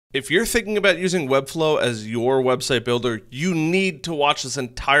If you're thinking about using Webflow as your website builder, you need to watch this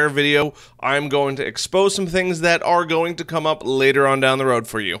entire video. I'm going to expose some things that are going to come up later on down the road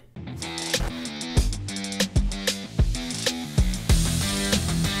for you.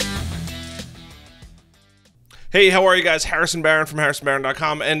 Hey, how are you guys? Harrison Barron from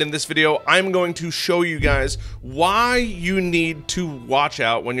harrisonbarron.com, and in this video, I'm going to show you guys why you need to watch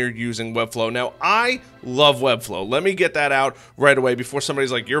out when you're using Webflow. Now, I love Webflow. Let me get that out right away before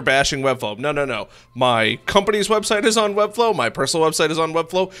somebody's like, you're bashing Webflow. No. My company's website is on Webflow, my personal website is on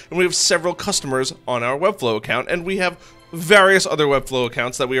Webflow, and we have several customers on our Webflow account, and we have various other Webflow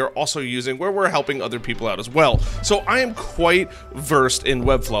accounts that we are also using where we're helping other people out as well. So I am quite versed in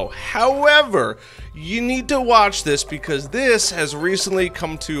Webflow. However, you need to watch this because this has recently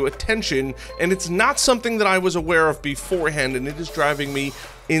come to attention and it's not something that I was aware of beforehand, and it is driving me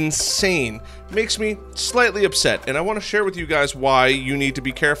insane. It makes me slightly upset, and I want to share with you guys why you need to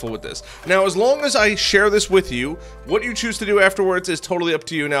be careful with this. Now, as long as I share this with you, what you choose to do afterwards is totally up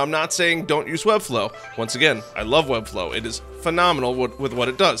to you. Now, I'm not saying don't use Webflow. Once again, I love Webflow. It is phenomenal with what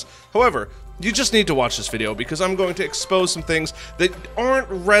it does. However, you just need to watch this video because I'm going to expose some things that aren't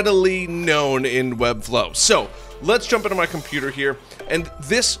readily known in Webflow. So let's jump into my computer here, and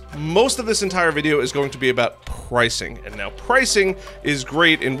most of this entire video is going to be about pricing. And now pricing is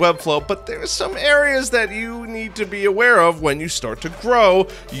great in Webflow, but there's some areas that you need to be aware of when you start to grow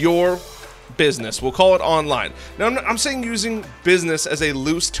your business. We'll call it online. Now, I'm saying using business as a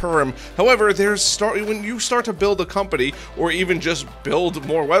loose term. However, when you start to build a company or even just build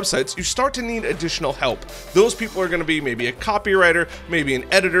more websites, you start to need additional help. Those people are going to be maybe a copywriter, maybe an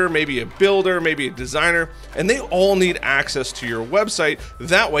editor, maybe a builder, maybe a designer, and they all need access to your website.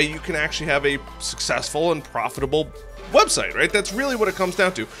 That way you can actually have a successful and profitable website, right? That's really what it comes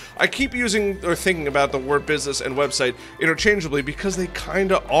down to. I keep using or thinking about the word business and website interchangeably because they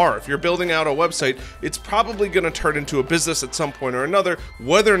kind of are. If you're building out a website, it's probably going to turn into a business at some point or another,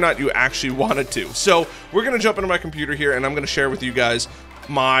 whether or not you actually wanted to. So we're going to jump into my computer here, and I'm going to share with you guys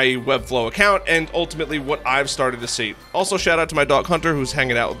my Webflow account and ultimately what I've started to see. Also, shout out to my dog Hunter who's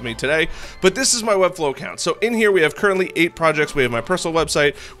hanging out with me today. But this is my Webflow account. So in here we have currently 8 projects. We have my personal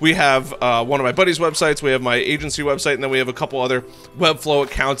website, we have one of my buddies' websites, we have my agency website, and then we have a couple other Webflow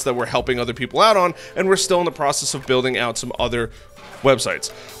accounts that we're helping other people out on, and we're still in the process of building out some other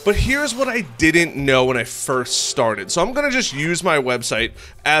websites. But here's what I didn't know when I first started. So I'm going to just use my website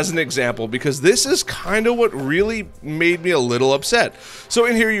as an example because this is kind of what really made me a little upset. So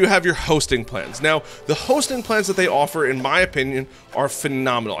in here you have your hosting plans. Now, the hosting plans that they offer, in my opinion, are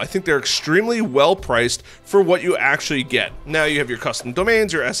phenomenal. I think they're extremely well priced for what you actually get. Now you have your custom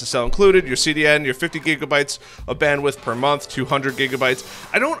domains, your SSL included, your CDN, your 50 gigabytes of bandwidth per month, 200 gigabytes.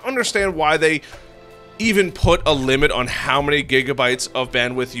 I don't understand why they even put a limit on how many gigabytes of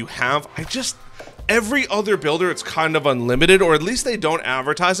bandwidth you have. Every other builder, it's kind of unlimited, or at least they don't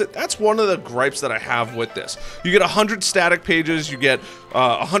advertise it. That's one of the gripes that I have with this. You get 100 static pages, you get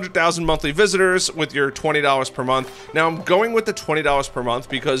 100,000 monthly visitors with your $20 per month. Now I'm going with the $20 per month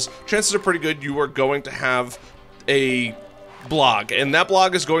because chances are pretty good you are going to have a blog, and that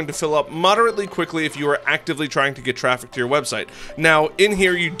blog is going to fill up moderately quickly if you are actively trying to get traffic to your website. Now, in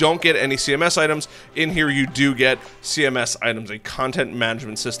here you don't get any CMS items. In here you do get CMS items, a content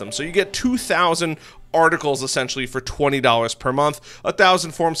management system. So you get 2,000 articles essentially for $20 per month,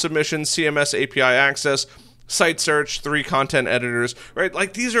 1,000 form submissions, CMS API access, site search, 3 content editors, right?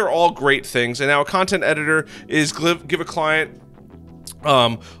 Like, these are all great things. And now a content editor is give a client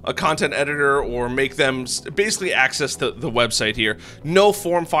a content editor or make them basically access the website here. No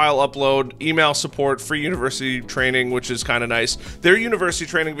form file upload, email support, free university training, which is kind of nice. Their university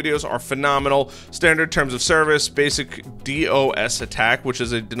training videos are phenomenal. Standard terms of service, basic DOS attack, which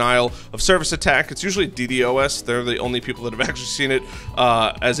is a denial of service attack. It's usually DDoS. They're the only people that have actually seen it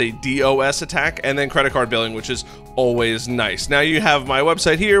as a DOS attack. And then credit card billing, which is always nice. Now you have my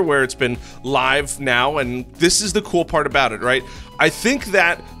website here where it's been live now, and this is the cool part about it, right? I think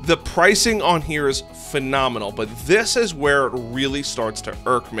that the pricing on here is phenomenal, but this is where it really starts to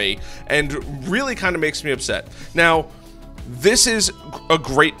irk me and really kind of makes me upset. Now, this is a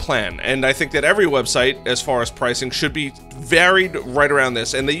great plan, and I think that every website, as far as pricing, should be varied right around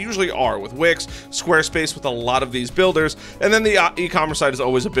this, and they usually are with Wix, Squarespace, with a lot of these builders, and then the e-commerce side is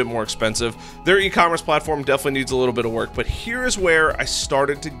always a bit more expensive. Their e-commerce platform definitely needs a little bit of work, but here's where I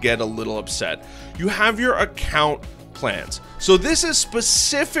started to get a little upset. You have your account plans. So this is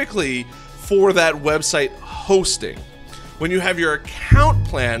specifically for that website hosting. When you have your account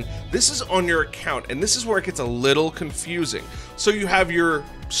plan, this is on your account, and this is where it gets a little confusing. So you have your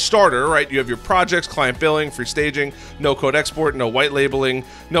starter, right? You have your projects, client billing, free staging, no code export, no white labeling,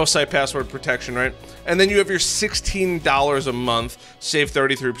 no site password protection, right? And then you have your $16 a month, save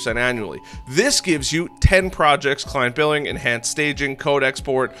 33% annually. This gives you 10 projects, client billing, enhanced staging, code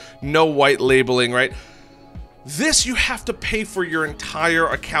export, no white labeling, right? This you have to pay for your entire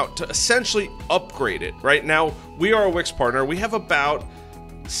account to essentially upgrade it, right? Now, we are a Wix partner. We have about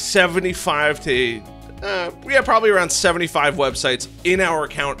 75 to we have probably around 75 websites in our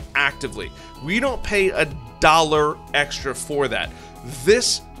account actively. We don't pay $1 extra for that.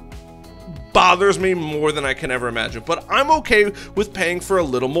 This bothers me more than I can ever imagine, but I'm okay with paying for a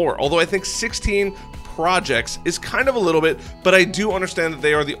little more. Although I think 16 projects is kind of a little bit, but I do understand that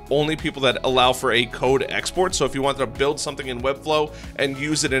they are the only people that allow for a code export. So if you wanted to build something in Webflow and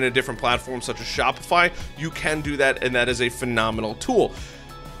use it in a different platform such as Shopify, you can do that, and that is a phenomenal tool.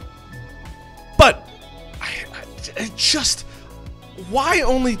 But I just, why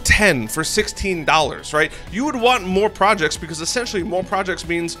only 10 for $16, right? You would want more projects because essentially more projects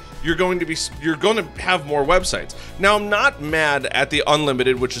means you're going to have more websites. Now, I'm not mad at the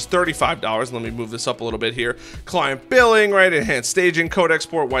unlimited, which is $35. Let me move this up a little bit here. Client billing, right? Enhanced staging, code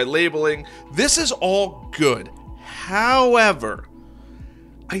export, white labeling. This is all good. However,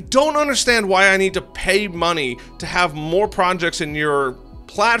 I don't understand why I need to pay money to have more projects in your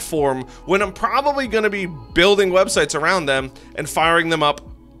platform when I'm probably going to be building websites around them and firing them up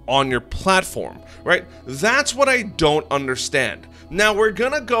on your platform, right? That's what I don't understand. Now we're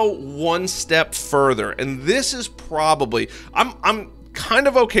gonna go one step further, and this is probably, I'm kind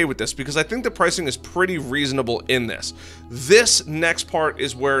of okay with this because I think the pricing is pretty reasonable in this. This next part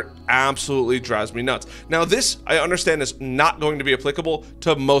is where it absolutely drives me nuts. Now this, I understand, is not going to be applicable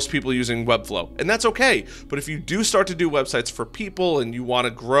to most people using Webflow, and that's okay. But if you do start to do websites for people and you want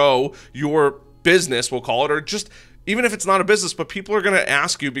to grow your business, we'll call it, or just even if it's not a business, but people are going to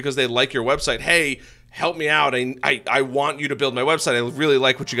ask you because they like your website, hey, help me out. I want you to build my website. I really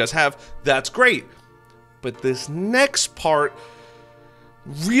like what you guys have. That's great. But this next part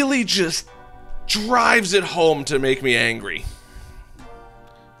really just drives it home to make me angry,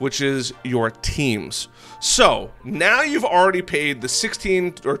 which is your teams. So now you've already paid the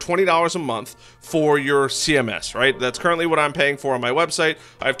 $16 or $20 a month for your CMS, right? That's currently what I'm paying for on my website.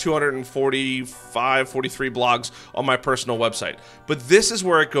 I have 43 blogs on my personal website. But this is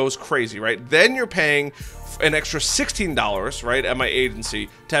where it goes crazy, right? Then you're paying an extra $16, right, at my agency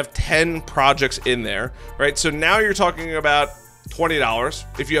to have 10 projects in there, right? So now you're talking about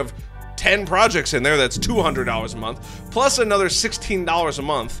 $20. If you have 10 projects in there, that's $200 a month, plus another $16 a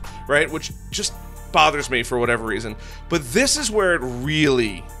month, right? Which just bothers me for whatever reason. But this is where it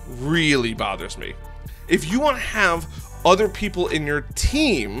really, really bothers me. If you want to have other people in your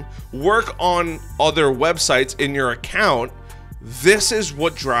team work on other websites in your account, this is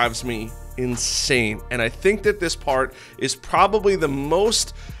what drives me insane. And I think that this part is probably the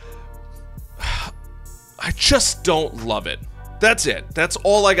most, I just don't love it. That's it. That's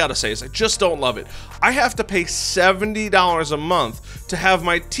all I gotta say is I just don't love it. I have to pay $70 a month to have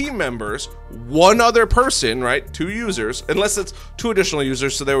my team members, one other person, right, 2 users, unless it's 2 additional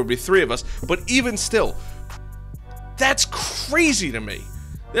users, so there would be 3 of us, but even still, that's crazy to me.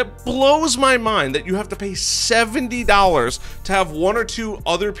 It blows my mind that you have to pay $70 to have 1 or 2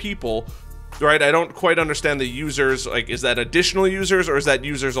 other people, right? I don't quite understand the users, like, is that additional users or is that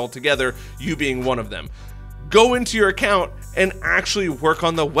users altogether, you being one of them? Go into your account and actually work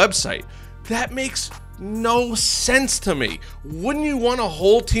on the website. That makes no sense to me. Wouldn't you want a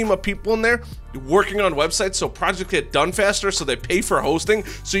whole team of people in there working on websites so projects get done faster, so they pay for hosting,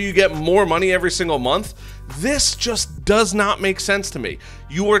 so you get more money every single month? This just does not make sense to me.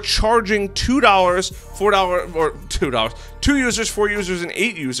 You are charging $2, $4, or $2, 2 users, 4 users, and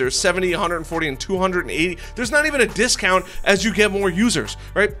 8 users, 70, 140, and 280. There's not even a discount as you get more users,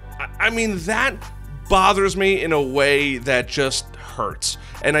 right? I mean, that bothers me in a way that just hurts.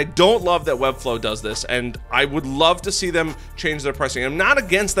 And I don't love that Webflow does this, and I would love to see them change their pricing. I'm not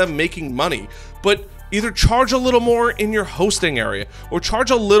against them making money, but either charge a little more in your hosting area or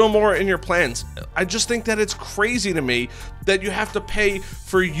charge a little more in your plans. I just think that it's crazy to me that you have to pay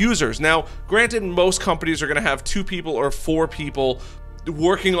for users. Now, granted, most companies are going to have 2 people or 4 people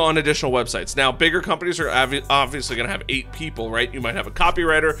working on additional websites. Now, bigger companies are obviously going to have 8 people, right? You might have a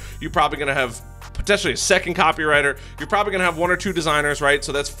copywriter. You're probably going to have potentially a second copywriter. You're probably going to have 1 or 2 designers, right?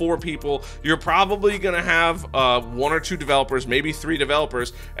 So that's 4 people. You're probably going to have 1 or 2 developers, maybe 3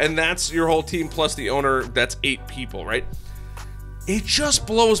 developers, and that's your whole team plus the owner. That's 8 people, right? It just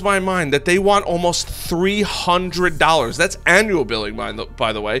blows my mind that they want almost $300. That's annual billing,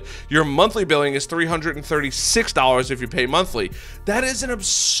 by the way. Your monthly billing is $336 if you pay monthly. That is an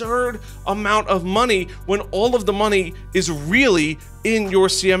absurd amount of money when all of the money is really in your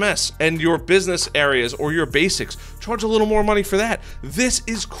CMS and your business areas or your basics. Charge a little more money for that. This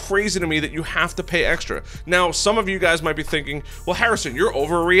is crazy to me that you have to pay extra. Now, some of you guys might be thinking, well, Harrison, you're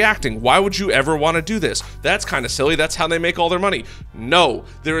overreacting. Why would you ever want to do this? That's kind of silly. That's how they make all their money. No,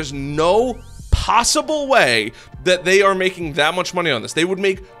 there is no possible way that they are making that much money on this. They would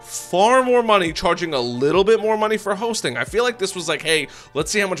make far more money charging a little bit more money for hosting. I feel like this was like, hey,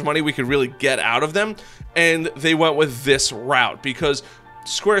 let's see how much money we could really get out of them. And they went with this route because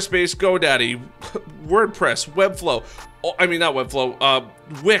Squarespace, GoDaddy, WordPress, Webflow, I mean, not Webflow,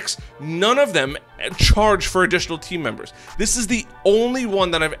 Wix, none of them charge for additional team members. This is the only one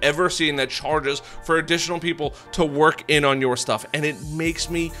that I've ever seen that charges for additional people to work in on your stuff. And it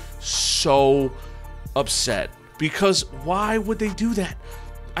makes me so upset because why would they do that?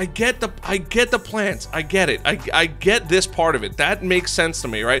 I get the plans. I get it. I get this part of it. That makes sense to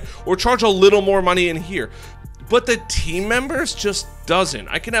me, right? Or charge a little more money in here. But the team members just doesn't.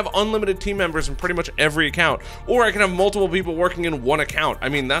 I can have unlimited team members in pretty much every account, or I can have multiple people working in one account. I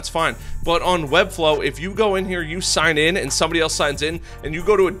mean, that's fine. But on Webflow, if you go in here, you sign in and somebody else signs in and you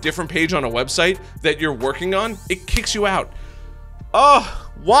go to a different page on a website that you're working on, it kicks you out.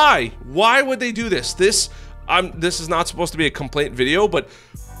 Oh, why? Why would they do this? This is not supposed to be a complaint video, but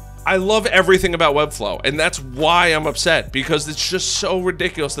I love everything about Webflow, and that's why I'm upset, because it's just so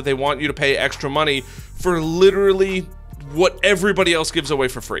ridiculous that they want you to pay extra money for literally what everybody else gives away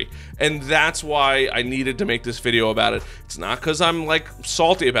for free. And that's why I needed to make this video about it. It's not because I'm like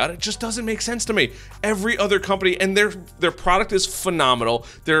salty about it. It just doesn't make sense to me. Every other company, and their product is phenomenal.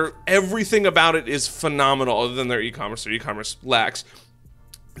 Everything about it is phenomenal other than their e-commerce. Their e-commerce lacks.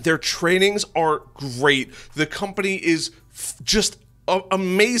 Their trainings are great. The company is just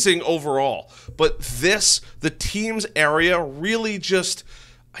amazing overall. But the teams area really just,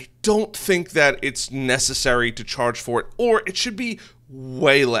 I don't think that it's necessary to charge for it, or it should be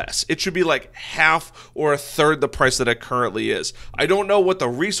way less. It should be like half or a third the price that it currently is. I don't know what the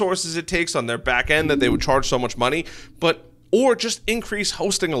resources it takes on their back end that they would charge so much money, or just increase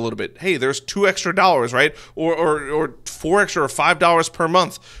hosting a little bit. Hey, there's $2 extra, right? Or $4 extra or $5 per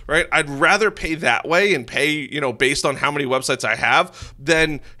month, right? I'd rather pay that way and pay, based on how many websites I have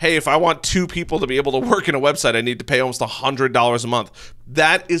than, hey, if I want 2 people to be able to work in a website, I need to pay almost $100 a month.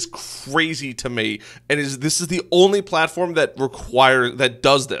 That is crazy to me. And this is the only platform that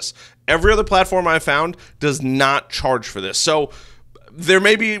does this. Every other platform I found does not charge for this. So there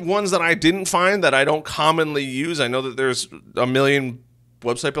may be ones that I didn't find that I don't commonly use. I know that there's a million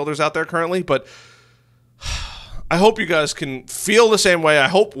website builders out there currently, but I hope you guys can feel the same way. I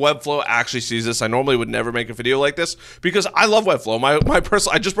hope Webflow actually sees this. I normally would never make a video like this because I love Webflow.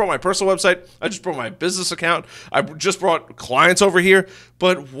 I just brought my personal website. I just brought my business account. I just brought clients over here.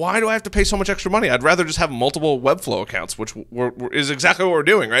 But why do I have to pay so much extra money? I'd rather just have multiple Webflow accounts, which is exactly what we're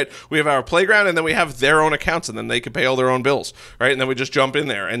doing, right? We have our playground, and then we have their own accounts, and then they can pay all their own bills, right? And then we just jump in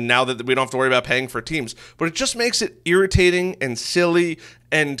there. And now that we don't have to worry about paying for teams. But it just makes it irritating and silly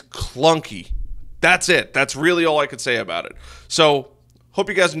and clunky. That's it. That's really all I could say about it. So, hope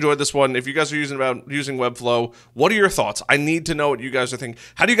you guys enjoyed this one. If you guys are using Webflow, what are your thoughts? I need to know what you guys are thinking.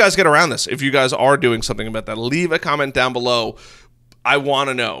 How do you guys get around this? If you guys are doing something about that, leave a comment down below. I want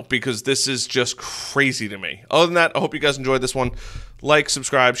to know because this is just crazy to me. Other than that, I hope you guys enjoyed this one. Like,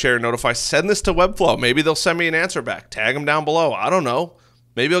 subscribe, share, notify. Send this to Webflow. Maybe they'll send me an answer back. Tag them down below. I don't know.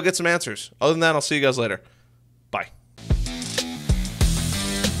 Maybe I'll get some answers. Other than that, I'll see you guys later.